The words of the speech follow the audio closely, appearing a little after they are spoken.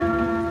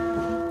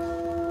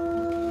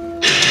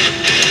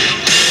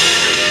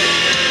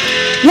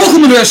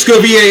Welcome to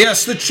Esco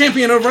VAS, the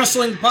Champion of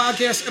Wrestling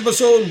Podcast,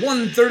 episode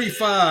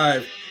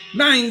 135.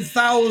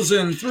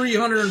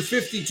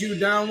 9,352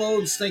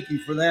 downloads. Thank you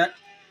for that.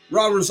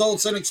 Raw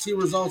results,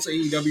 NXT results,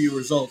 AEW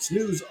results,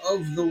 news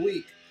of the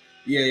week.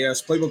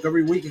 VAS Playbook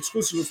every week,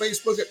 exclusive to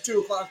Facebook at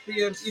 2 o'clock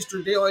p.m.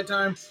 Eastern Daylight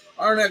Time.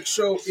 Our next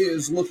show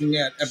is looking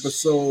at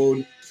this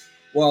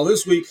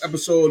week,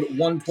 episode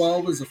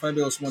 112 is the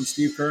Fabulous One,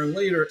 Steve Kerr. And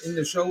later in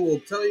the show, we'll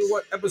tell you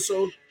what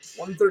episode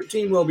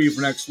 113 will be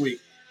for next week.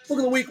 Book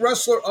of the Week,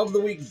 Wrestler of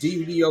the Week,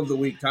 DVD of the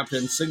Week, Top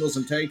 10 Singles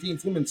and Tag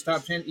Teams, Women's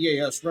Top 10,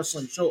 EAS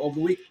Wrestling Show of the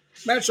Week,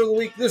 Match of the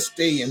Week, This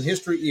Day in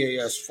History,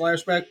 EAS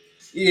Flashback,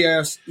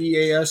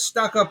 EAS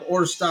Stock Up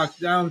or Stock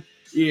Down,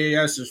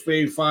 EAS is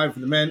Fave 5 for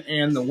the men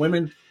and the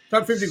women,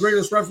 Top 50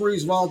 Greatest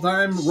Referees of All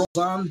Time rolls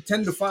on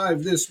 10 to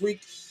 5 this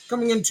week.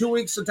 Coming in 2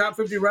 weeks, the top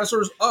 50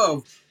 wrestlers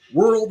of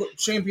World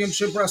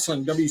Championship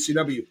Wrestling,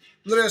 WCW.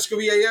 The Desk of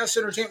EAS,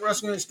 Entertainment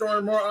Wrestling and Store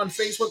and more on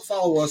Facebook.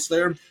 Follow us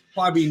there.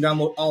 Podbean,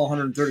 download all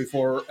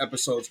 134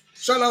 episodes.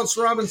 Shout outs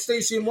to Robin,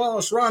 Stacy, and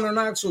Wallace, Ron and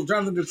Knoxville,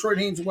 Jonathan, Detroit,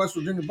 Haynes, in West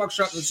Virginia,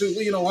 Buckshot, and Sioux,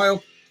 Lee in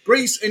Ohio,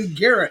 Grace and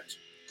Garrett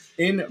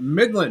in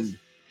Midland,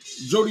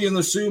 Jody and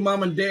the Sioux,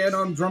 Mom and Dad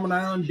on Drummond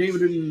Island,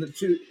 David in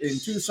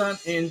Tucson,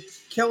 and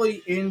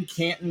Kelly in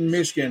Canton,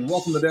 Michigan.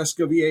 Welcome to the Desk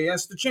of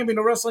EAS, the Champion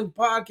of Wrestling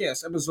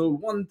Podcast, episode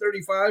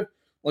 135.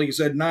 Like I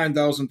said,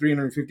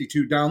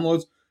 9,352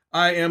 downloads.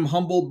 I am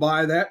humbled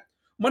by that.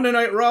 Monday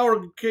Night Raw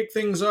will kick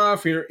things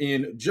off here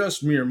in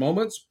just mere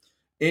moments.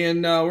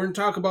 And we're going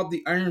to talk about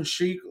the Iron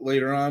Sheik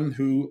later on,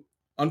 who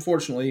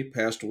unfortunately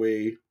passed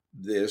away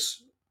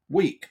this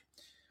week.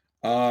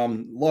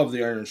 Love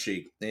the Iron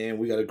Sheik. And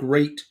we got a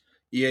great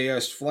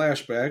EAS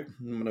flashback.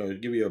 I'm going to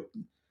give you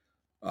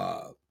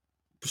a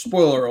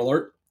spoiler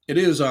alert. It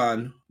is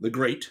on the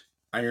great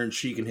Iron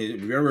Sheik. And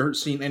have you ever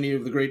seen any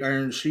of the great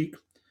Iron Sheik?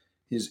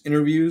 His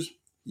interviews,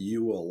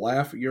 you will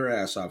laugh your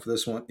ass off.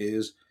 This one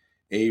is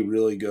a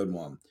really good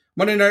one.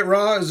 Monday Night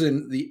Raw is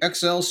in the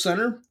XL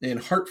Center in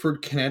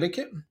Hartford,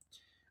 Connecticut.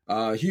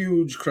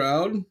 Huge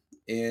crowd.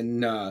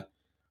 And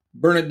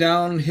Burn It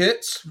Down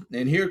hits.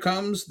 And here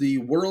comes the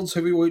world's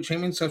heavyweight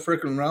champion, Seth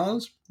freaking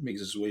Rollins.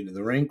 Makes his way to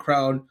the ring.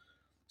 Crowd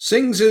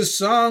sings his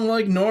song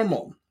like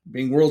normal.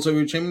 Being world's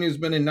heavyweight champion has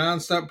been a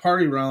nonstop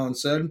party,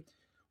 Rollins said.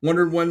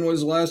 Wondered when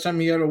was the last time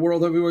he had a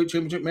world heavyweight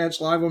championship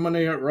match live on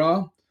Monday Night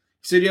Raw.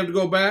 He said you have to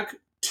go back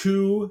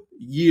 2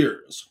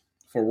 years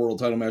for a world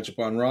title matchup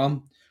on Raw.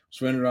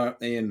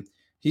 And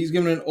he's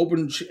given an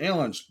open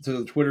challenge to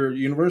the Twitter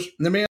universe.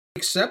 And the man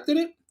accepted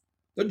it.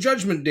 The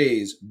Judgment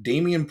Days,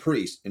 Damian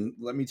Priest. And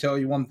let me tell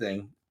you one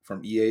thing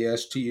from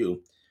EAS to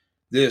you.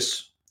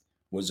 This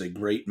was a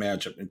great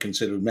matchup and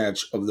considered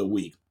match of the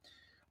week.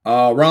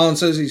 Rollins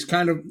says he's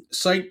kind of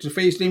psyched to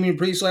face Damian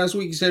Priest last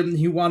week. He said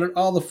he wanted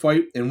all the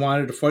fight and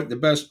wanted to fight the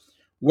best.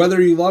 Whether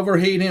you love or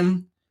hate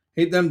him,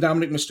 hate them,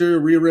 Dominic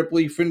Mysterio, Rhea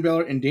Ripley, Finn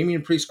Balor, and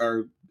Damian Priest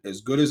are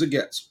as good as it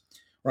gets.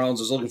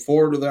 Rollins is looking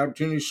forward to the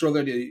opportunity to show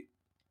that he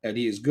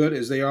is good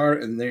as they are,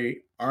 and they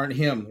aren't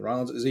him.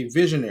 Rollins is a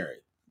visionary.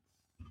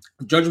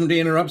 Judgment Day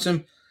interrupts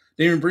him.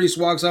 Damian Priest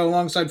walks out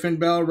alongside Finn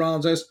Balor.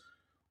 Rollins asks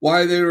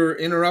why they were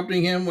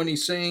interrupting him when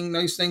he's saying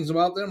nice things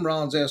about them.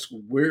 Rollins asks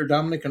where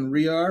Dominic and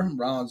Rhea are.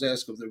 Rollins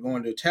asks if they're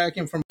going to attack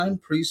him from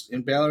behind. Priest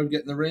and Balor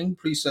get in the ring.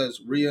 Priest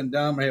says Rhea and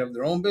Dom have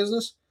their own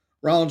business.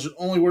 Rollins should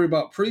only worry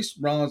about Priest.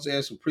 Rollins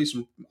asks if Priest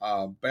and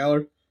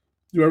Balor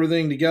do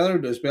everything together.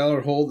 Does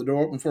Balor hold the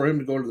door open for him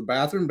to go to the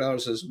bathroom? Balor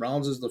says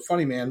Rollins is the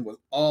funny man with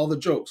all the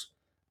jokes.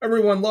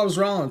 Everyone loves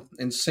Rollins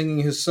and singing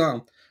his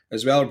song.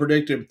 As Balor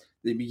predicted,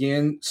 they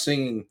began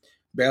singing.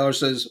 Balor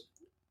says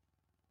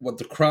what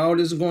the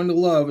crowd isn't going to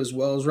love as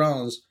well as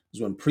Rollins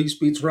is when Priest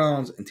beats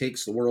Rollins and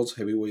takes the World's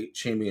Heavyweight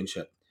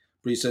Championship.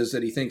 Priest says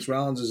that he thinks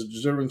Rollins is a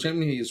deserving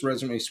champion. His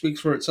resume speaks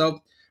for itself.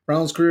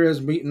 Rollins' career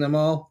has beaten them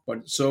all,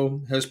 but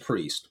so has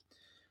Priest.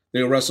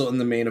 They'll wrestle in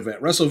the main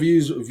event.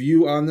 WrestleView's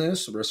view on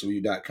this,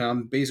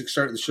 WrestleView.com. Basic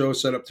start of the show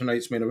set up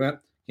tonight's main event.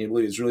 Can't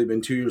believe it's really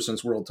been 2 years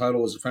since world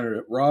title was defended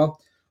at Raw.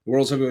 The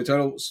world's heavyweight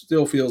title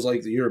still feels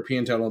like the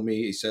European title to me,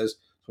 he says.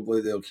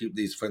 Hopefully they'll keep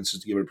these defenses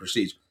to give it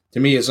prestige. To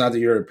me, it's not the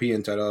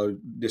European title. I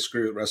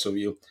disagree with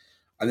WrestleView.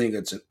 I think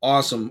it's an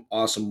awesome,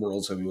 awesome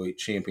world's heavyweight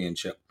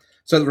championship.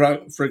 Seth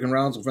freaking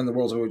Rollins will defend the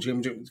world's heavyweight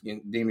championship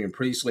against Damian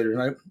Priest later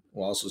tonight.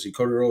 We'll also see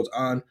Cody Rhodes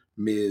on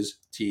Miz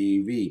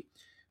TV.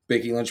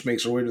 Becky Lynch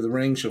makes her way to the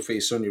ring. She'll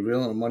face Sonya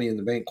Deville in a Money in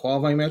the Bank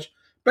qualifying match.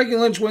 Becky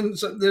Lynch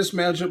wins this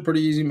matchup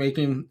pretty easy,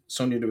 making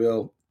Sonya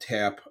Deville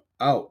tap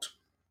out.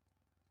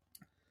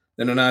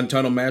 Then a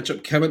non-title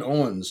matchup, Kevin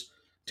Owens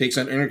takes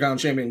on Intercontinental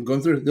Champion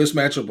Gunther. This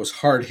matchup was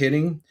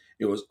hard-hitting.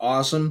 It was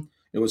awesome.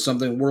 It was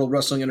something World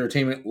Wrestling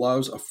Entertainment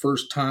loves, a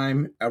first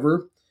time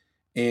ever.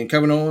 And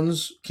Kevin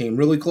Owens came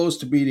really close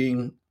to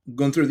beating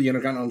Gunther, the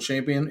Intercontinental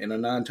Champion, in a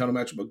non-title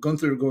matchup. But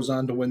Gunther goes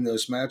on to win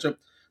this matchup.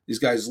 These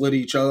guys lit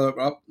each other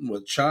up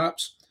with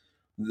chops.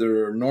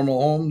 Their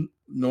normal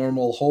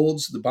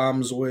holds, the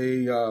bombs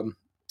away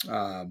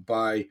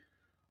by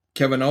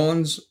Kevin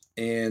Owens.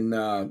 And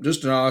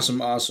just an awesome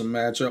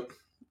matchup.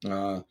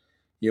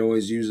 He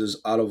always uses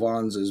Otto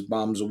Vons as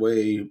bombs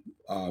away,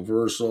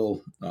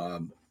 versal,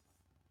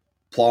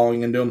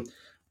 plowing into him.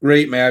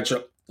 Great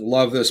matchup.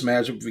 Love this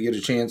matchup. If you get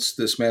a chance,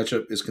 this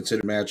matchup is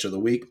considered match of the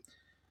week.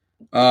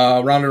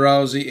 Ronda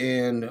Rousey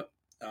and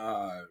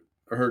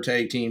her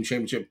tag team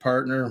championship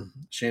partner,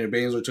 Shayna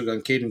Baszler, took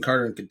on Kaden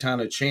Carter and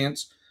Katana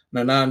Chance.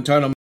 Now,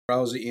 non-title,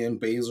 Rousey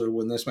and Baszler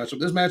win this matchup.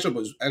 This matchup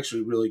was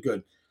actually really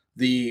good.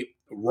 The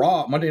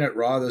Monday Night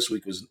Raw this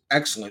week was an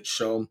excellent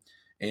show,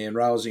 and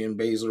Rousey and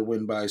Baszler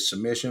win by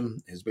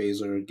submission as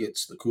Baszler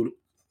gets the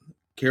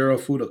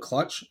Karafuda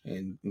clutch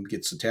and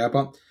gets the tap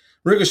up.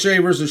 Ricochet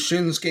versus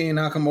Shinsuke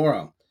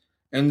Nakamura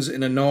ends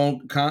in a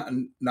no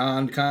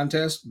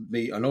contest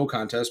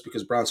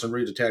because Bronson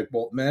Reed attacked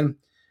both men.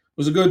 It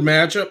was a good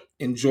matchup.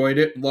 Enjoyed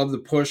it. Loved the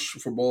push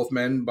for both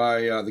men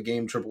by the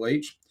game Triple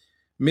H.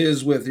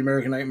 Miz with the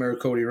American Nightmare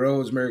Cody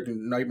Rhodes.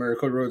 American Nightmare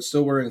Cody Rhodes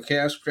still wearing a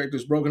cast to protect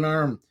his broken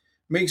arm.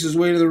 Makes his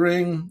way to the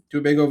ring to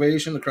a big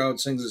ovation. The crowd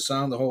sings a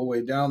song the whole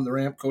way down the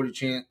ramp. Cody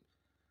chant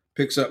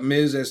picks up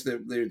Miz as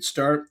they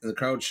start, and the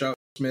crowd shouts.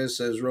 Miz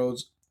says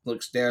Rhodes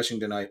looks dashing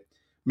tonight.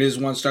 Miz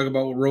wants to talk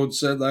about what Rhodes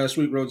said last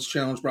week. Rhodes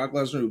challenged Brock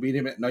Lesnar, who beat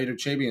him at Night of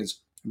Champions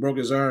and broke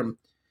his arm.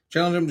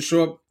 Challenged him to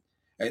show up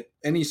at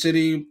any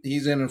city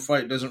he's in and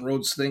fight. Doesn't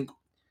Rhodes think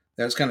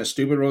that's kind of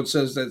stupid? Rhodes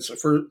says that's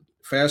a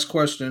fast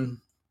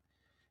question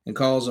and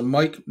calls him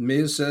Mike.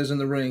 Miz says in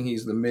the ring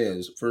he's the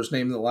Miz. First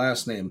name and the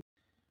last name.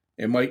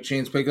 And Mike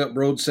Chains pick up.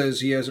 Rhodes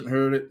says he hasn't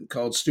heard it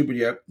called stupid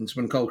yet. It's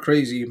been called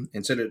crazy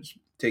and said it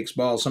takes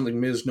balls, something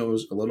Miz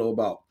knows a little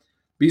about.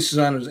 Beast is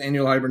on his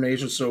annual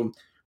hibernation, so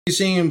he's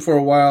seen him for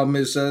a while.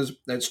 Miz says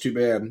that's too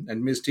bad.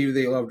 And Miz TV,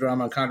 they love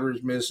drama and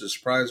controversy. Miz is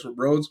surprised with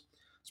Rhodes.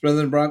 It's better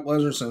than Brock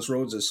Lesnar since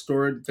Rhodes is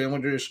storied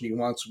family tradition. He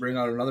wants to bring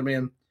out another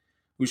man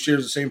who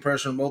shares the same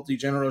pressure and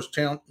multi-generous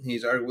talent.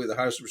 He's arguably the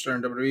highest superstar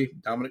in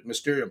WWE, Dominic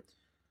Mysterio.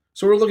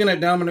 So we're looking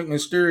at Dominic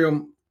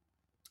Mysterio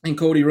and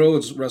Cody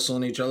Rhodes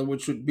wrestling each other,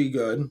 which would be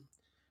good.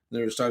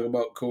 There's talk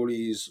about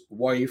Cody's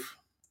wife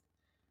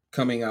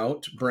coming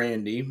out,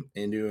 Brandy,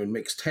 and doing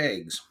mixed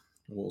tags.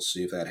 We'll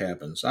see if that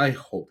happens. I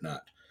hope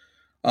not.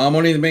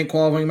 Money in the Bank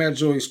qualifying match,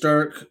 Zoe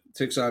Stark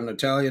takes on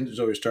Natalya.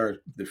 Zoe Stark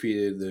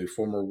defeated the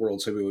former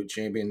World Heavyweight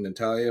Champion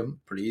Natalya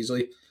pretty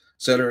easily.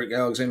 Cedric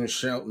Alexander,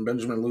 Shelton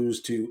Benjamin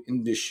lose to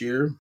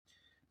Indashir.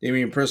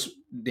 Damian Priest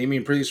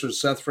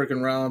versus Seth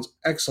freaking Rollins.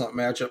 Excellent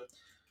matchup.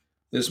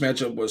 This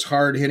matchup was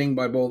hard hitting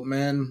by both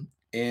men,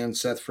 and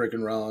Seth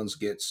freaking Rollins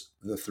gets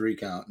the 3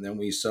 count. And then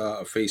we saw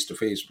a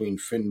face-to-face between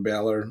Finn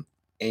Balor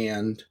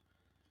and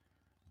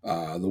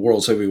the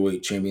World's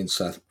Heavyweight Champion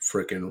Seth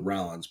frickin'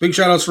 Rollins. Big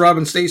shout outs to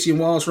Robin, Stacy, and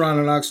Wallace, Ron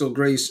in Knoxville,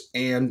 Grace,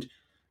 and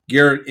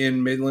Garrett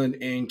in Midland,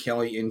 and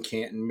Kelly in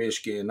Canton,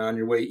 Michigan. On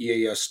your way,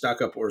 EAS,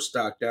 stock up or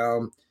stock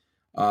down.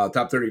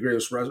 Top 30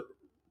 greatest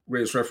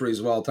referees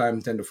of all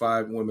time, 10 to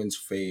 5, women's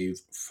fave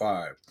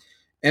 5.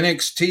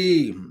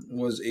 NXT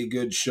was a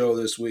good show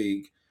this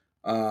week.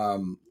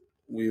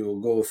 We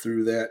will go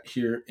through that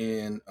here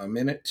in a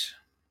minute.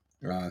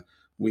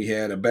 We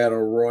had a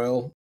battle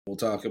royal we'll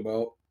talk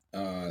about.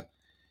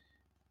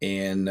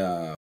 And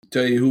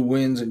tell you who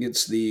wins and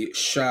gets the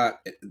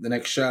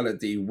next shot at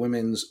the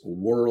Women's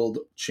World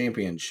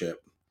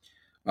Championship.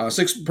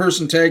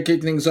 6-person tag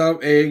kicked things off.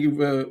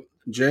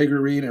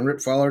 Jagger Reed and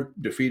Rip Fowler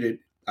defeated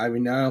Ivy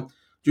Nile,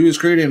 Judas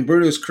Creed, and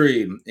Brutus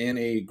Creed in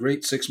a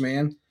great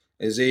 6-man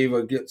as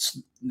Ava gets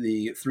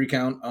the 3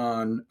 count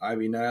on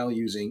Ivy Nile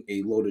using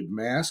a loaded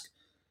mask.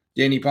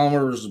 Danny Palmer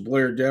versus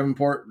Blair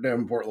Davenport.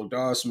 Davenport looked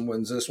awesome,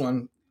 wins this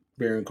one.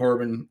 Baron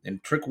Corbin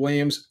and Trick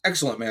Williams.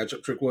 Excellent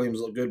matchup. Trick Williams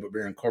looked good, but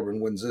Baron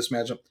Corbin wins this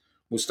matchup.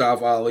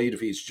 Mustafa Ali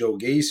defeats Joe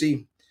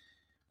Gacy. It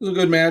was a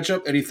good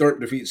matchup. Eddie Thorpe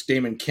defeats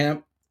Damon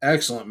Kemp.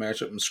 Excellent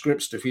matchup. And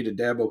Scripps defeated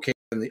Dabo K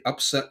in the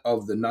upset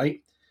of the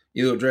night.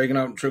 Elo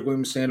Dragunov and Trick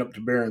Williams stand up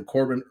to Baron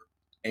Corbin,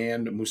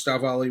 and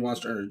Mustafa Ali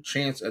wants to earn a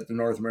chance at the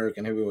North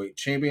American Heavyweight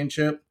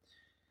Championship.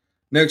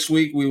 Next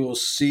week, we will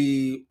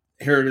see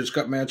Heritage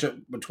Cup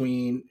matchup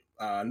between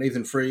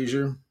Nathan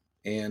Frazier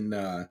and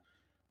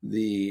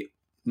the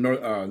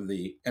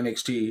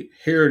NXT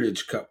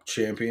Heritage Cup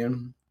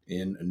champion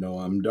in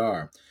Noam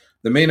Dar.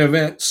 The main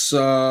event's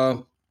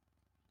a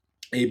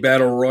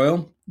battle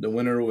royal. The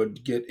winner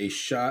would get a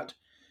shot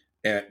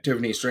at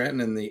Tiffany Stratton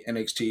in the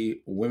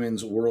NXT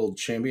Women's World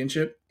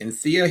Championship. And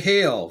Thea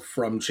Hale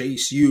from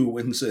Chase U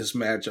wins this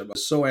matchup. I'm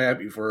so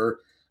happy for her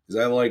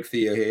because I like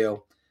Thea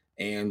Hale,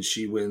 and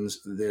she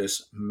wins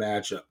this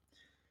matchup.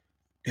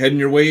 Heading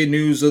your way,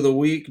 news of the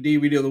week,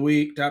 DVD of the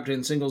week, top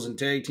 10 singles and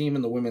tag team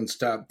in the women's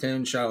top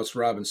 10. Shoutouts to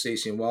Robin,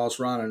 Stacy, and Wallace,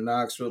 Ron in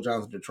Knoxville,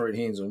 Jonathan, Detroit,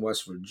 Haynes in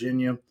West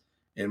Virginia,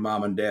 and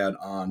Mom and Dad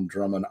on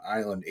Drummond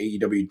Island.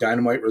 AEW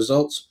Dynamite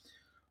results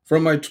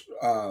from my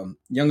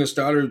youngest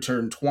daughter who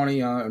turned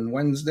 20 on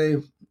Wednesday.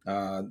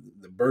 The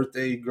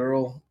birthday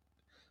girl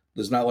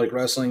does not like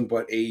wrestling,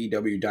 but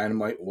AEW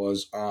Dynamite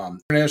was on.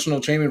 International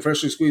champion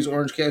Freshly Squeezed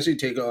Orange Cassidy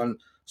take on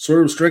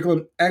Swerve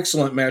Strickland.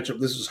 Excellent matchup.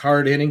 This is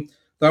hard hitting.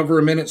 Thought for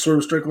a minute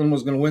Swerve Strickland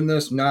was going to win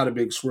this. Not a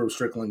big Swerve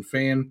Strickland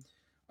fan,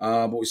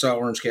 but we saw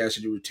Orange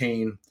Cassidy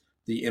retain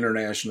the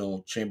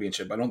international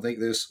championship. I don't think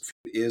this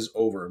is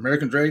over.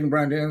 American Dragon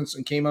Bryan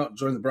Danielson came out and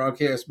joined the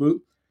broadcast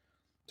booth.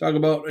 Talk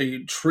about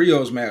a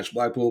trios match: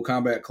 Blackpool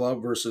Combat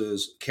Club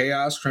versus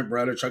Chaos, Trent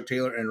Beretta, Chuck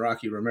Taylor, and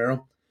Rocky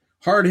Romero.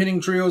 Hard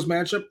hitting trios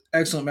matchup.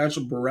 Excellent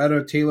matchup.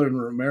 Beretta, Taylor,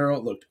 and Romero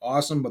looked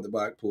awesome, but the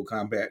Blackpool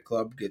Combat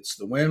Club gets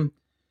the win.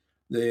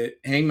 The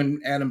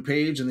Hangman Adam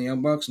Page and the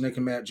Young Bucks, Nick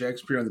and Matt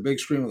Jackson appear on the big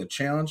screen with a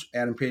challenge.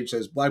 Adam Page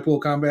says, Blackpool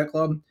Combat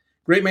Club.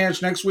 Great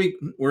match next week.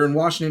 We're in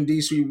Washington,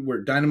 D.C.,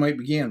 where Dynamite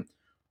began.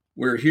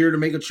 We're here to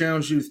make a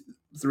challenge you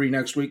three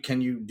next week.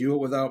 Can you do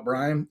it without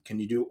Brian? Can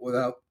you do it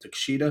without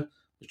Takeshita?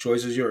 The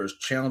choice is yours.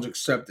 Challenge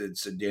accepted,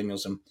 said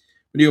Danielson.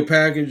 Video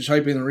package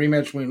hyping the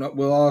rematch between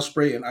Will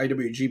Ospreay and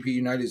IWGP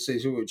United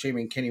States Heavyweight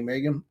Champion Kenny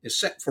Megan is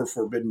set for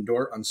Forbidden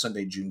Door on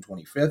Sunday, June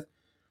 25th.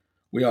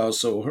 We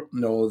also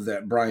know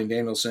that Brian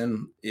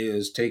Danielson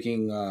is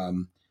taking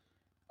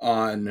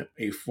on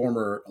a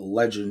former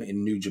legend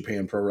in New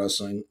Japan Pro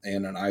Wrestling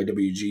and an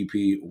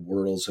IWGP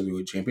World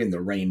Heavyweight Champion,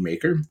 the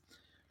Rainmaker.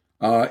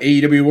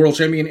 AEW World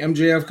Champion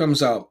MJF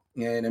comes out,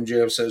 and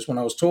MJF says, when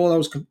I was told I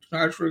was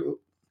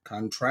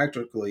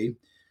contractually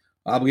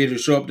obligated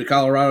to show up to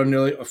Colorado,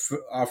 nearly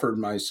offered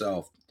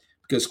myself.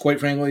 Because quite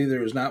frankly,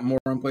 there is not more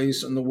fun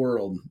place in the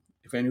world.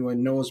 If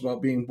anyone knows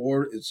about being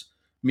bored, it's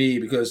me,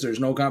 because there's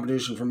no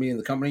competition for me in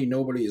the company.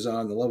 Nobody is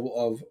on the level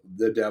of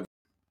the devil.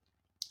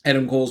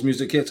 Adam Cole's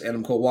music hits.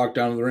 Adam Cole walked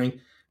down to the ring,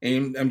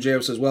 and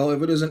MJF says, well,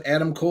 if it isn't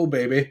Adam Cole,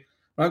 baby,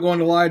 I'm not going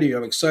to lie to you.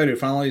 I'm excited.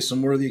 Finally,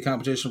 some worthy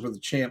competition for the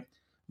champ.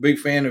 Big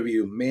fan of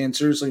you. Man,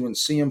 seriously, when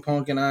CM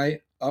Punk and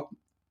I up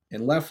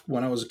and left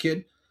when I was a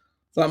kid,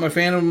 thought my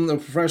fandom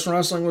of professional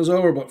wrestling was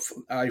over, but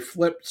I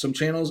flipped some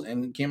channels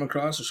and came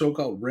across a show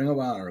called Ring of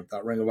Honor.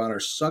 Thought Ring of Honor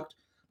sucked.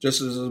 Just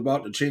as I was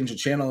about to change the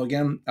channel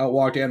again, out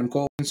walked Adam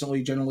Cole,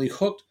 instantly generally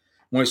hooked.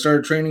 When I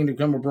started training to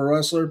become a pro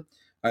wrestler,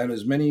 I had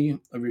as many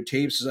of your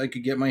tapes as I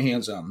could get my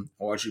hands on.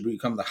 I watched you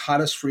become the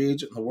hottest free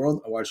agent in the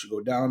world. I watched you go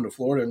down to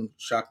Florida and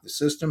shock the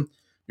system.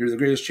 You're the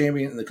greatest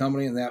champion in the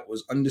company, and that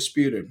was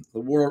undisputed.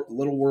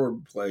 Little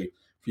word play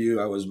for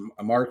you. I was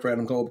a mark for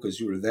Adam Cole because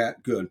you were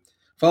that good.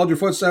 Followed your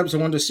footsteps. I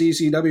went to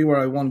CCW where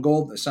I won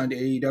gold. I signed to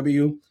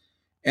AEW,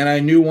 and I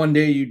knew one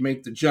day you'd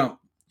make the jump,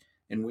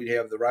 and we'd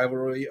have the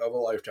rivalry of a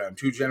lifetime.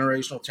 Two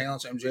generational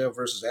talents, MJF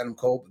versus Adam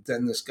Cole. But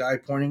then this guy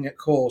pointing at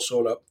Cole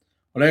showed up.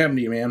 What happened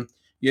to you, man?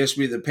 You used to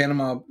be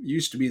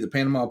the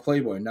Panama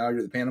Playboy. Now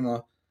you're the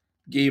Panama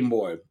Game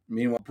Boy.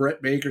 Meanwhile,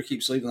 Brett Baker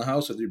keeps leaving the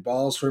house with your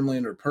balls firmly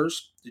in her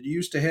purse. Did you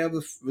used to have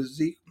the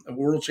physique of a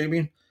world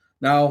champion?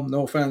 Now,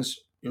 no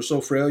offense, you're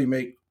so frail you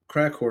make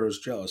crack whores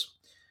jealous.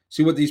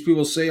 See what these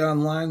people say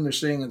online? They're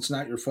saying it's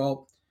not your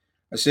fault.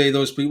 I say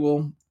those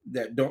people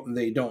that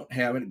don't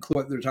have any clue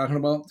what they're talking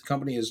about. The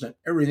company has done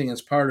everything in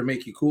its power to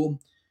make you cool.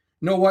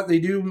 You know what they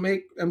do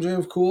make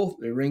MJF cool?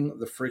 They ring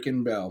the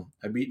freaking bell.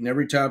 I've beaten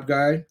every top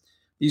guy.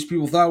 These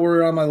people thought we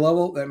were on my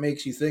level. That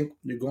makes you think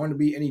you're going to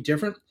be any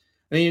different?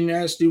 Any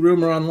nasty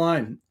rumor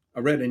online.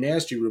 I read a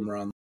nasty rumor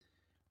online.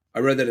 I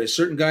read that a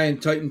certain guy in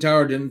Titan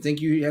Tower didn't think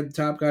you had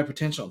top guy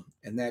potential,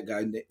 and that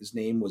guy, his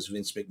name was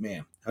Vince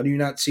McMahon. How do you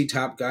not see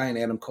top guy in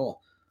Adam Cole?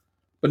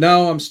 But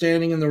now I'm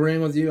standing in the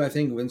ring with you. I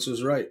think Vince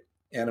was right.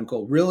 Adam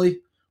Cole, really?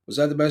 Was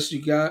that the best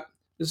you got?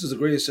 This is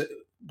the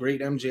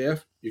great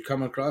MJF. You're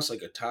coming across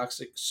like a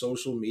toxic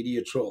social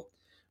media troll.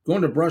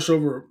 Going to brush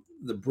over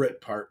the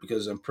Brit part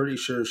because I'm pretty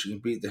sure she can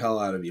beat the hell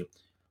out of you.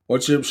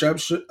 What's your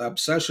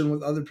obsession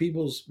with other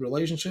people's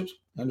relationships?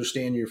 I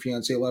understand your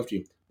fiance left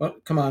you.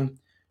 But come on.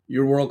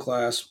 You're world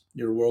class.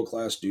 You're a world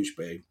class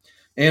douchebag.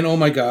 And oh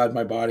my God,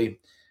 my body.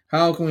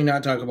 How can we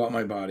not talk about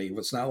my body?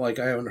 It's not like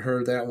I haven't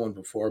heard that one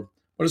before.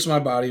 But it's my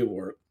body of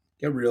work.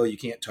 Get real. You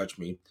can't touch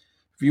me.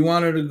 If you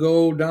wanted to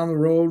go down the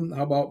road,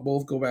 how about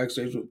both go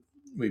backstage?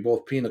 We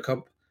both pee in a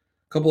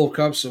couple of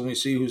cups and we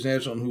see who's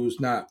natural and who's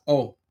not.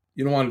 Oh,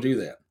 you don't want to do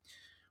that.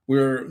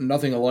 We're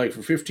nothing alike.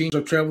 For 15 years,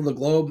 I've traveled the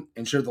globe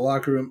and shared the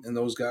locker room, and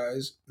those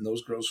guys and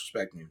those girls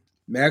respect me.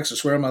 Max, I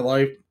swear on my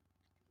life,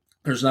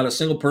 there's not a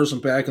single person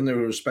back in there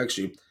who respects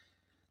you.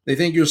 They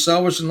think you're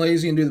selfish and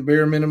lazy and do the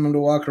bare minimum to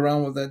walk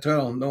around with that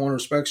title. No one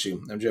respects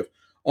you. And Jeff,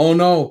 oh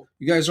no,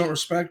 you guys don't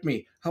respect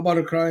me. How about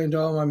I cry and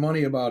tell all my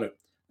money about it?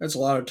 That's a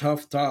lot of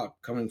tough talk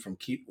coming from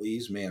Keith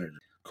Lee's manager.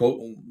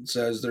 Colton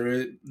says,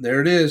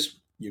 there it is.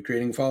 You're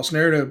creating a false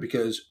narrative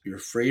because you're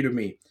afraid of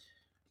me,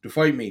 to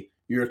fight me.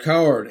 You're a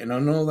coward, and I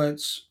know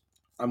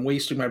I'm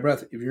wasting my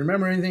breath. If you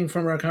remember anything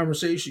from our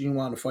conversation, you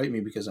want to fight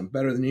me because I'm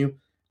better than you,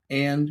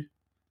 and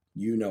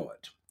you know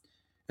it.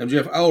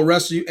 MJF, I will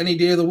wrestle you any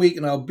day of the week,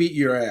 and I'll beat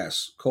your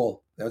ass.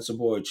 Cole, that's a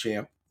boy,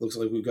 champ. Looks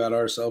like we've got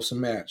ourselves a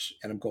match.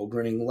 Adam Cole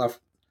grinning left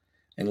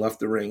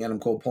the ring. Adam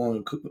Cole pulling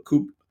a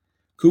coup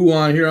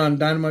on here on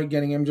Dynamite,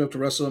 getting MJF to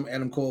wrestle him.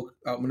 Adam Cole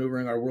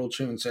outmaneuvering our world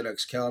champion, said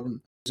Excalibur.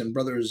 And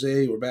Brother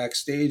Zay were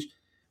backstage.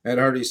 Matt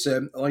Hardy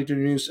said, I'd like to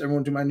introduce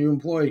everyone to my new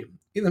employee,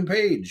 Ethan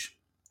Page.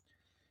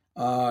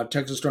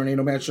 Texas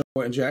Tornado match,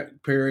 and Jack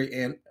Perry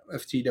and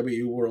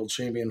FTW World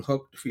Champion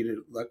Hook defeated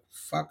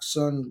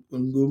Foxon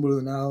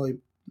Ngumbulanali,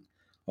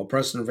 while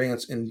Preston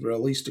Vance and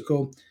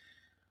Realistico.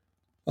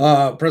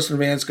 Preston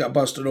Vance got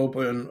busted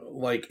open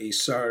like a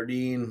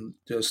sardine,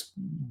 just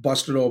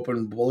busted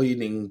open,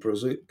 bleeding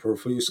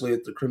profusely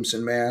at the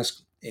Crimson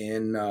Mask.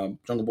 and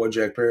Jungle Boy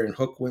Jack Perry and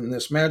Hook win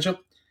this matchup.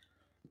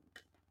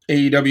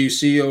 AEW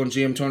CEO and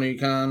GM Tony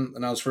Khan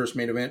announced first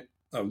main event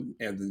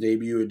at the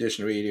debut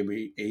edition of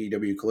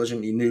AEW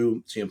Collision. You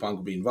knew CM Punk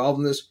would be involved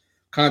in this.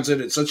 Khan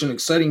said it's such an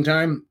exciting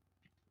time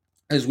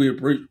as we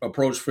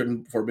approach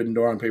Forbidden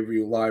Door on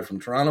pay-per-view live from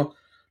Toronto.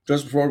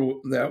 Just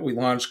before that, we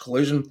launched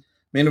Collision.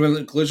 Main event of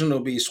the Collision will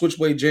be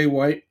Switchblade Jay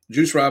White,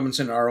 Juice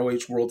Robinson,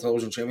 ROH World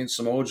Television Champion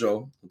Samoa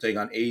Joe will take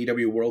on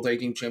AEW World Tag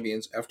Team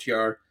Champions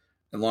FTR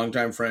and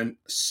longtime friend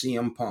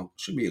CM Punk.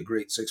 Should be a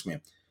great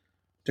six-man.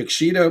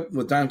 Takeshita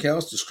with Don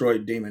Callis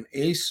destroyed Damon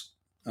Ace.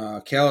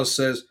 Callis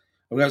says,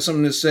 I've got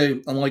something to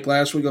say. Unlike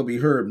last week, I'll be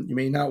heard. You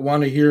may not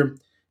want to hear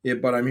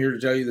it, but I'm here to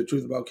tell you the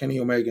truth about Kenny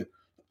Omega.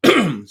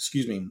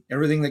 Excuse me.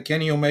 Everything that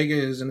Kenny Omega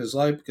is in his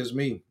life because of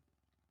me.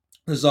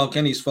 This is all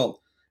Kenny's fault.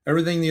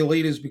 Everything the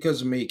Elite is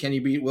because of me. Kenny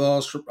beat Will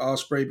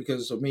Ospreay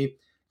because of me.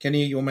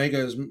 Kenny Omega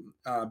has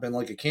been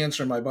like a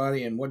cancer in my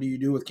body, and what do you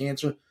do with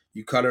cancer?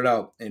 You cut it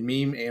out. And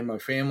me and my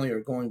family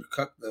are going to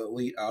cut the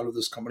Elite out of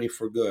this company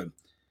for good.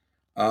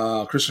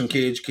 Christian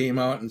Cage came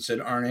out and said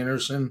Arn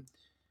Anderson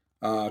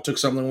took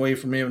something away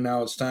from him.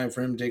 Now it's time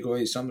for him to take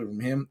away something from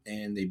him.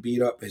 And they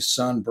beat up his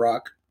son,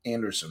 Brock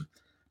Anderson.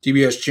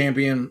 TBS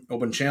Champion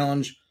Open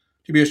Challenge.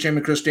 TBS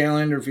Champion Chris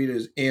Stanlander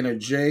defeated Anna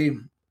Jay.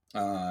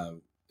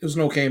 It was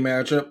an okay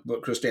matchup,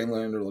 but Chris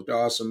Stanlander looked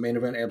awesome. Main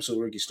event,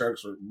 Absolute Ricky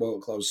Starks or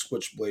Bullet Club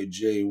Switchblade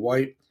Jay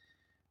White.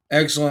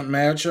 Excellent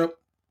matchup.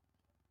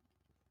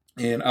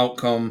 And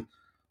outcome,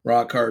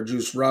 Rock Hard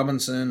Juice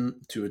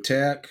Robinson to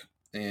attack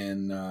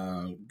and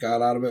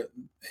got out of it.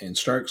 And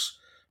Starks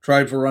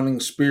tried for running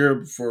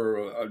spear for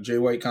a Jay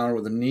White counter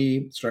with a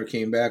knee. Stark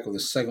came back with a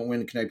second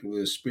win, connected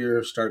with a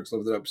spear. Starks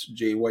lifted up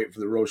Jay White for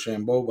the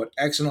Rochambeau, but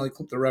accidentally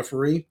clipped the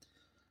referee.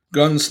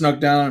 Gunn snuck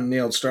down and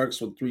nailed Starks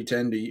with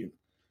 310 to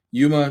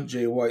Yuma.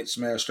 Jay White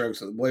smashed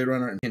Starks with the Blade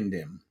Runner and pinned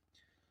him.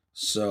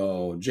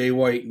 So Jay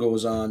White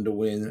goes on to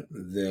win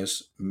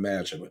this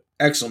matchup.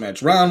 Excellent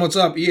match. Ron, what's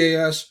up?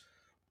 EAS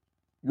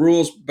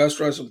Rules, Best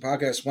Wrestling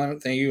Podcast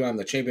Planet. Thank you. I'm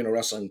the champion of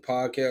wrestling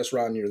podcast.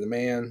 Ron, you're the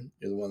man.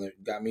 You're the one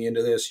that got me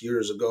into this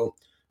years ago.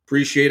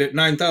 Appreciate it.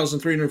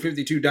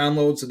 9,352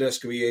 downloads. The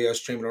Desk of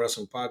EAS Champion of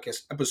Wrestling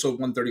Podcast, episode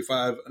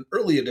 135, an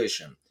early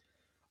edition.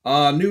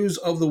 News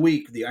of the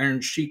week. The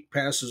Iron Sheik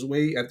passes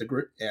away at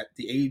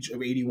the age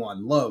of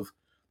 81. Love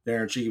the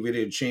Iron Sheik. If you had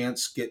a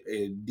chance, get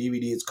a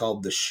DVD. It's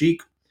called The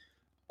Sheik.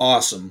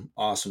 Awesome.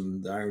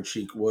 The Iron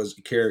Sheik was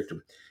a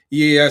character.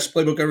 EAS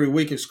Playbook every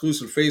week,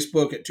 exclusive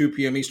Facebook at 2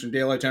 p.m. Eastern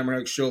Daylight Time. Our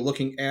next show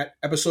looking at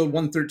episode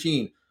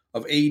 113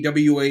 of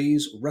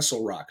AWA's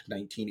Wrestle Rock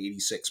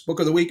 1986.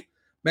 Book of the week,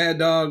 Mad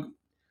Dog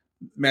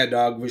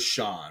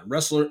Vachon.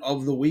 Wrestler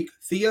of the week,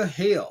 Thea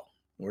Hale.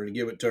 We're going to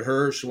give it to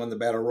her. She won the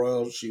Battle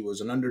Royal. She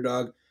was an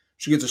underdog.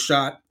 She gets a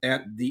shot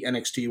at the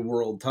NXT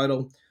World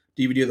title.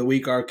 DVD of the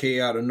week, RK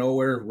Out of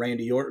Nowhere,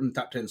 Randy Orton,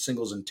 top 10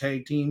 singles and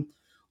tag team.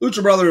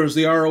 Lucha Brothers,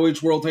 the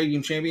ROH World Tag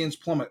Team Champions,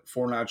 plummet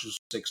 4 notches,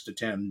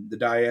 6-10. The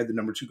Dyad, the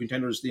number 2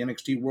 contenders, the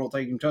NXT World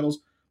Tag Team titles.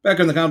 Back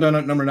on the countdown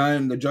at number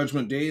 9, the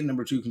Judgment Day,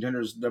 number 2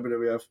 contenders,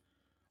 WWF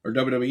or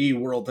WWE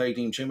World Tag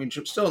Team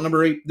Championship. Still at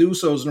number 8, the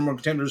Usos, number 1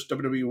 contenders,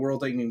 WWE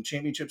World Tag Team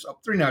Championships,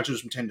 up 3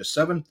 notches from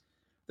 10-7.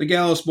 The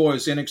Gallus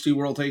Boys, the NXT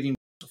World Tag Team,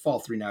 fall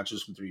 3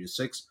 notches from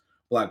 3-6.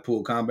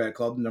 Blackpool Combat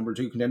Club, the number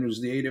 2 contenders,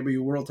 the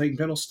AEW World Tag Team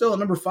title, still at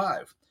number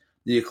 5.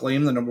 The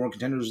Acclaim, the number 1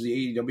 contenders of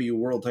the AEW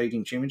World Tag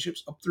Team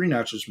Championships, up 3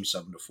 notches from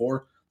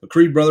 7-4. The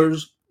Creed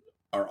Brothers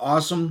are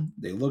awesome.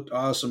 They looked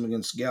awesome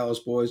against the Gallus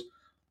Boys.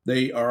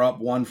 They are up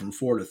 1 from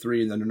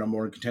 4-3, and then the number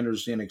 1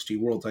 contenders of the NXT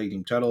World Tag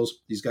Team titles.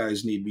 These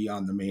guys need to be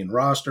on the main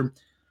roster.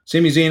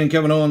 Sami Zayn and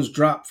Kevin Owens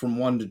dropped from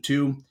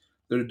 1-2.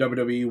 They're the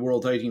WWE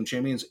World Tag Team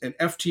Champions. And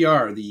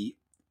FTR, the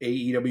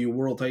AEW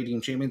World Tag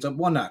Team Champions, up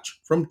 1 notch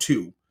from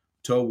 2-1.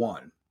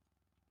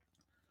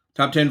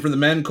 Top 10 for the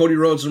men. Cody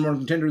Rhodes, the number 1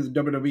 contender of the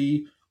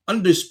WWE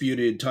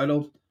Undisputed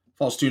title,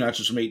 falls 2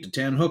 notches from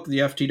 8-10. Hook, the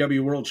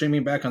FTW World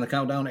Champion, back on the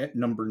countdown at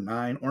number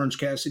 9. Orange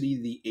Cassidy,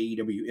 the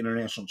AEW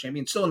International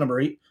Champion, still at number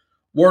 8.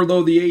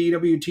 Wardlow, the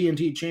AEW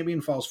TNT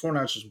Champion, falls 4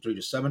 notches from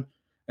 3-7.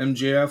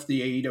 MJF,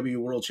 the AEW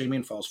World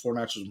Champion, falls 4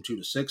 notches from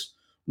 2-6.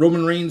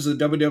 Roman Reigns, the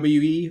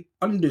WWE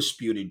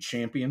Undisputed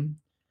Champion,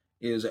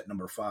 is at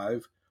number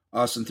 5.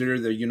 Austin Theory,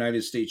 the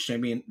United States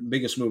Champion,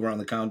 biggest mover on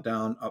the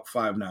countdown, up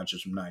 5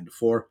 notches from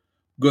 9-4.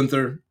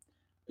 Gunther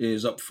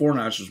is up 4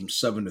 notches from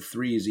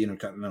 7-3 as the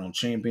Intercontinental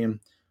Champion.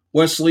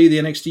 Wesley, the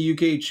NXT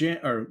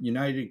UK or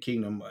United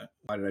Kingdom,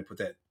 why did I put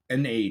that?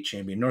 NA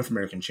Champion, North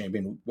American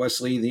Champion.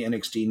 Wesley, the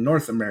NXT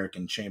North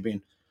American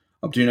Champion,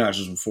 up 2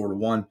 notches from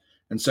 4-1.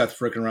 And Seth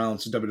frickin'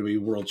 Rollins, the WWE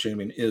World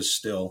Champion, is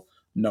still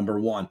number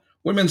 1.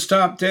 Women's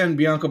top 10,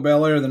 Bianca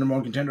Belair, the number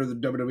 1 contender of the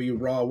WWE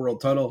Raw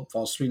World title,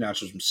 falls 3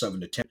 notches from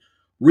 7-10.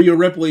 Rhea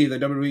Ripley, the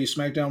WWE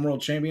SmackDown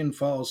World Champion,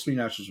 falls 3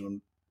 notches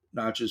from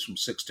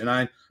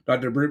 6-9.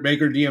 Dr. Britt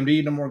Baker,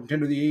 DMD, number 1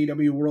 contender of the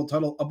AEW World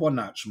title, up 1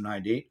 notch from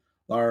 9-8.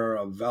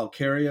 Lara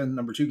Valkyria,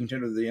 number 2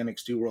 contender of the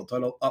NXT World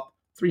title, up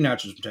 3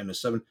 notches from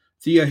 10-7.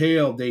 Thea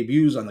Hale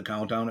debuts on the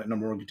countdown at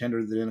number 1 contender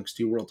of the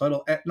NXT World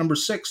title at number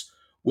 6.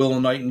 Willow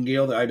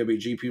Nightingale, the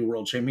IWGP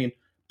World Champion,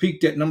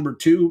 peaked at number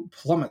 2,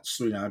 plummets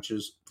 3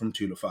 notches from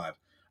 2 to 5.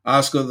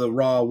 Asuka, the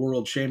Raw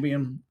World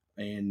Champion,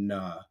 and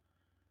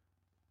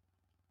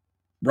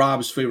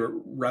Rob's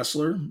favorite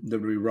wrestler,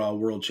 WWE Raw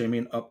World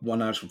Champion, up 1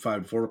 notch from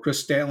 5 to 4.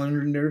 Chris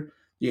Statlander,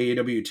 the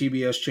AEW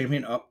TBS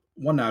Champion, up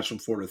 1 notch from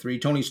 4 to 3.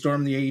 Tony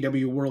Storm, the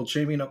AEW World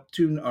Champion, up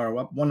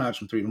 1 notch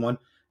from 3 to 1.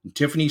 And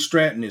Tiffany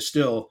Stratton is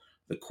still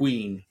the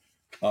queen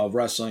of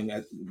wrestling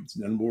at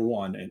number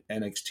 1 at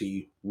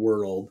NXT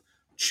World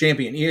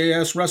Champion.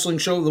 EAS Wrestling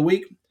Show of the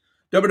Week.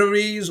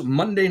 WWE's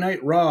Monday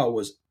Night Raw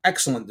was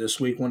excellent this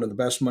week. One of the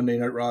best Monday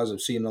Night Raws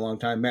I've seen in a long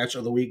time. Match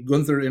of the week,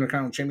 Gunther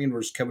Intercontinental Champion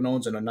versus Kevin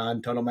Owens in a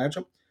non-title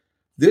matchup.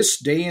 This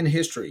day in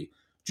history,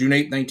 June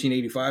 8,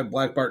 1985,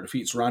 Black Bart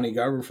defeats Ronnie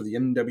Garvin for the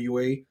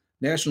NWA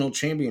National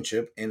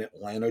Championship in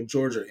Atlanta,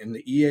 Georgia. And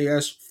the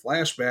EAS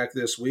flashback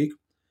this week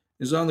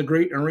is on the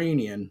Great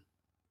Iranian,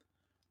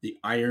 the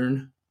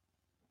Iron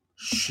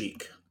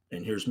Sheik.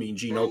 And here's me,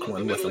 Gene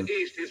Oakland, with him.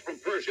 East, he's from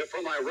Persia,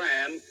 from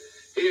Iran.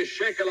 He is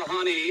Sheikh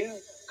Al-Hani,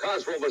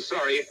 Khosrow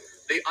Basari,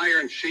 the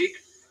Iron Sheik.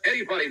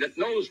 Anybody that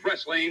knows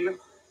wrestling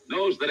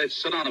knows that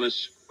it's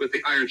synonymous with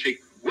the Iron Sheik.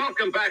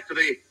 Welcome back to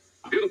the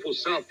beautiful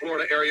South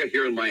Florida area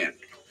here in Miami.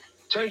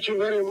 Thank you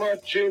very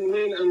much, Jim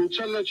Lin,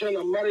 intelligent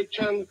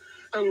American,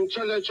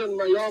 intelligent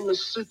Miami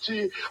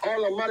City,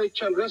 all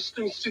American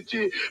wrestling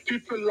city.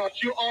 People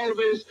like you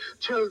always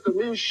tell the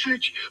me,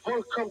 Sheik,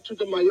 welcome to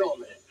the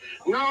Miami.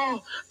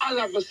 Now, all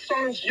of a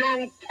sudden,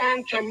 young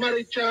punk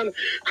American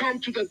come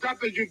to the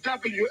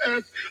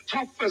WWF,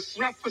 toughest,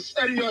 roughest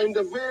area in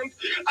the world,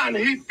 and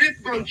he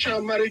beat bunch of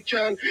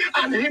American,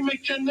 and he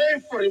make a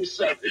name for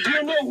himself. Do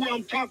you know who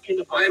I'm talking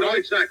about? I know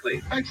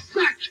exactly.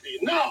 Exactly.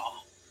 Now,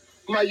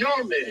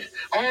 Miami,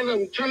 all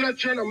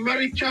intelligent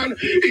American,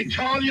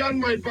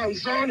 Italian, my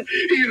Banzan,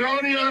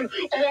 Iranian,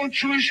 all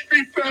Jewish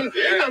people,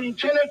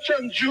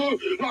 intelligent Jew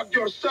like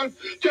yourself,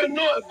 they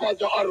know about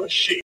the Iron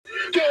Sheik.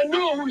 They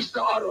know who is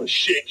the Iron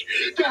Sheik.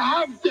 They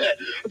have the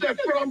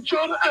from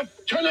John F.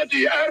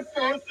 Kennedy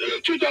Airport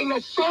to the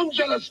Los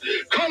Angeles,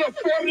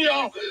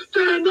 California,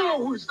 they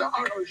know who is the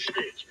Iron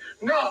Sheik.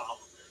 Now,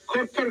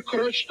 Corporal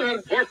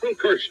Kirchner.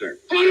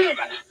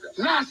 Forever.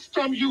 Last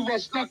time you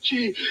was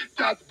lucky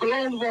that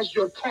blonde was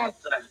your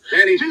partner.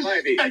 Danny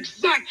Spivey.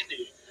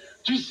 Exactly.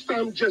 This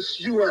time just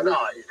you and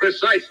I.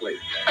 Precisely.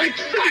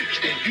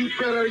 Exactly. You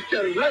better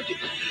get ready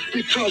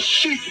because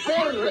she's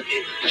born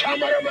ready.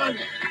 Cameraman,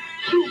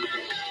 zoom.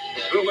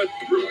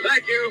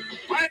 Thank you.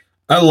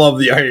 I love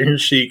the Iron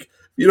Sheik. If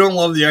you don't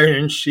love the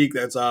Iron Sheik,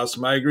 that's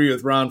awesome. I agree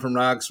with Ron from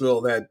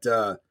Knoxville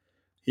that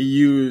he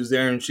used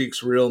Iron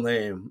Sheik's real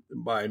name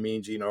by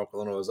me, Gene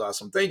Oakland. It was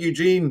awesome. Thank you,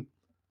 Gene.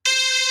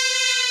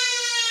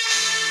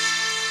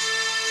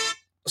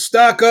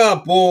 Stock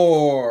up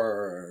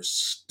or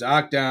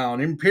stock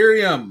down.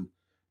 Imperium,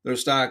 their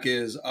stock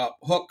is up.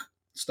 Hook,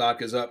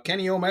 stock is up.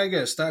 Kenny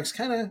Omega, stock's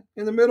kind of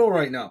in the middle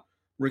right now.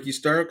 Ricky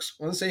Starks,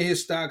 let's say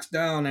his stock's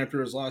down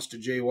after his loss to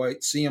Jay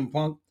White. CM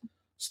Punk,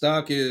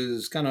 stock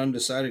is kind of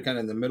undecided, kind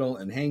of in the middle.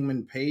 And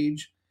Hangman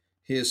Page,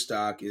 his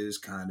stock is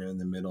kind of in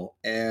the middle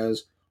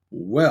as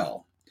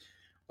well.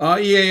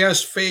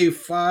 EAS Fave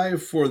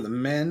 5 for the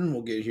men.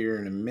 We'll get here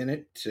in a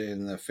minute.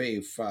 And the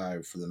Fave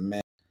 5 for the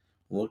men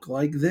look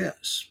like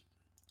this.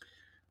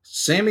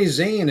 Sami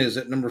Zayn is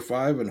at number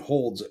 5 and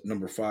holds at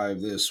number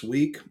 5 this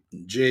week.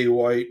 Jay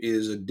White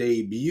is a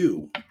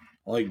debut.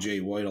 I like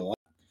Jay White a lot.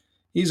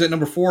 He's at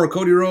number 4.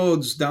 Cody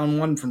Rhodes down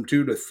 1 from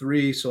 2 to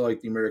 3. So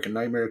like the American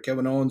Nightmare.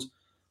 Kevin Owens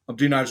up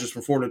 2 notches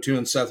from 4 to 2.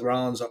 And Seth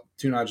Rollins up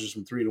 2 notches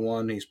from 3 to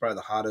 1. He's probably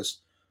the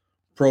hottest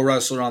pro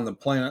wrestler on the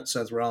planet.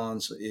 Seth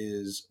Rollins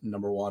is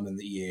number 1 in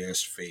the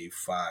EAS Fave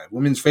 5.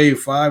 Women's Fave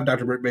 5,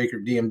 Dr. Britt Baker,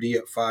 DMD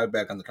at 5,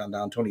 back on the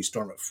countdown. Tony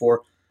Storm at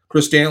 4.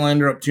 Chris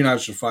Statlander up 2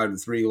 notches from 5 to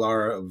 3.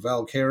 Laura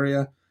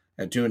Valkyria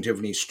at 2. And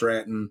Tiffany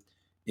Stratton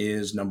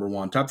is number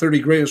 1. Top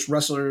 30 greatest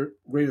wrestling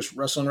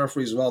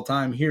referees of all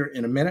time here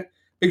in a minute.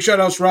 Big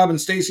shout outs to Robin,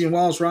 Stacy, and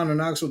Wallace, Ron in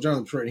Knoxville,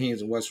 Jonathan Detroit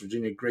Haynes in West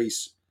Virginia,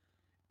 Grace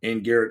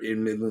and Garrett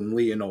in Midland,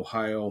 Lee in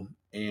Ohio,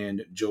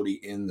 and Jody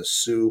in the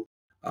Sioux.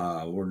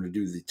 We're going to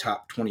do the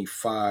top 30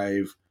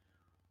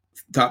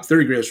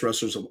 greatest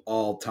wrestlers of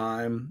all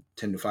time,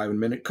 10 to 5 in a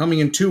minute. Coming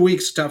in 2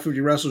 weeks, top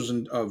 50 wrestlers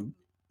of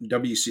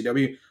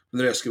WCW from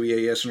the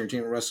SWAS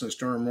Entertainment Wrestling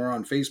Store and more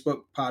on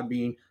Facebook,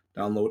 Podbean.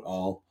 Download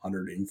all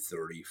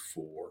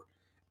 134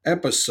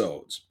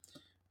 episodes.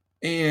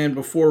 And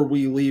before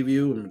we leave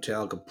you, and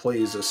Metallica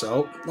plays us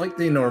out like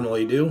they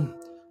normally do,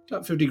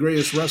 top 50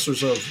 greatest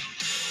wrestlers of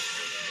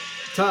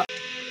top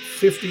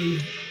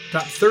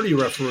 30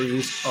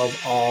 referees of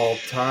all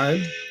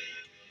time.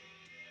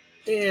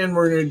 And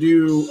we're going to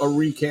do a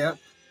recap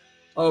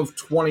of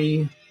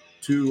 20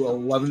 to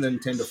 11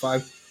 and 10 to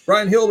 5.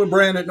 Brian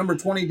Hildebrand at number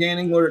 20, Dan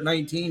Engler at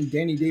 19,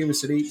 Danny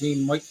Davis at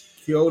 18, Mike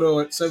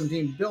Chiodo at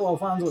 17, Bill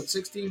Alfonso at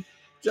 16,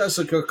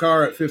 Jessica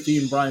Carr at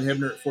 15, Brian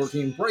Hebner at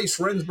 14, Bryce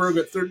Rensburg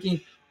at 13,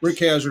 Rick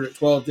Hazard at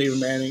 12, David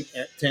Manning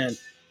at 10.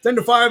 10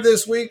 to 5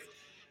 this week.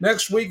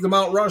 Next week, the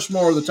Mount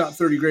Rushmore, the top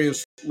 30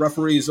 greatest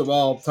referees of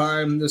all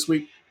time. This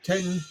week,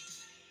 10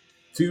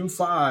 to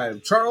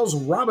 5. Charles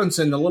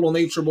Robinson, the Little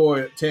Nature Boy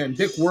at 10.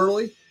 Dick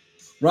Worley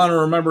Ron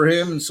will remember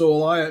him, and so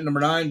will I at number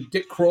 9.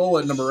 Dick Kroll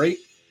at number 8.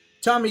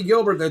 Tommy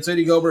Gilbert, that's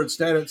Eddie Gilbert,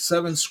 stat at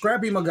 7.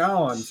 Scrappy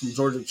McGowan from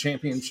Georgia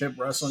Championship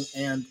Wrestling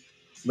and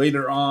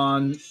later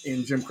on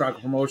in Jim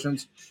Crockett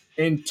Promotions.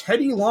 And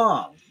Teddy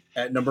Long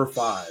at number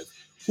 5.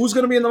 Who's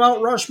going to be in the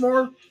Mount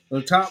Rushmore?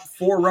 The top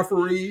 4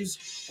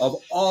 referees of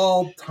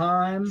all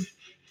time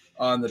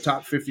on the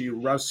top 50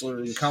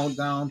 wrestling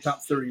countdown,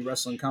 top 30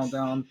 wrestling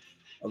countdown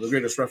of the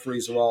greatest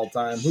referees of all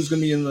time. Who's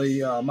going to be in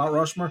the Mount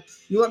Rushmore?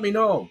 You let me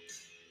know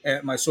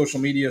at my social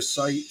media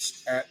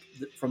sites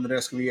from the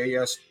Desk of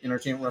EAS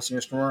Entertainment Wrestling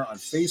Explorer on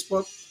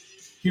Facebook,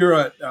 here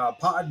at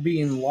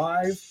Podbean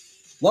Live.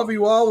 Love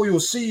you all. We will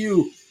see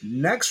you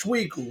next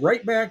week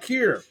right back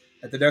here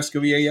at the Desk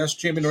of EAS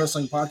Champion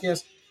Wrestling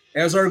Podcast,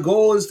 as our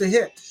goal is to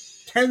hit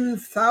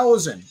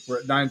 10,000. We're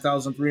at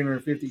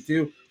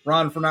 9,352.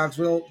 Ron from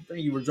Knoxville,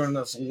 thank you for joining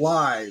us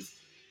live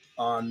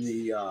on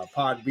the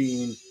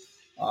Podbean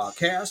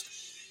cast.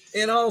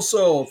 And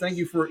also, thank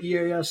you for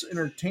EAS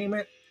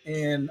Entertainment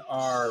and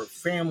our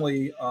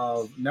family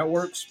of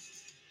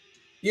networks.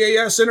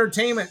 EAS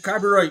Entertainment,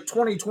 copyright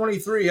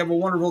 2023. Have a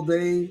wonderful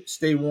day.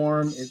 Stay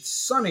warm. It's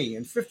sunny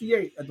and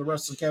 58 at the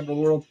Wrestling Capital of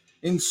the World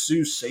in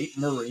Sault Ste.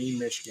 Marie,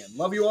 Michigan.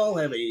 Love you all.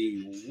 Have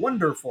a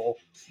wonderful,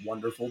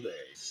 wonderful day.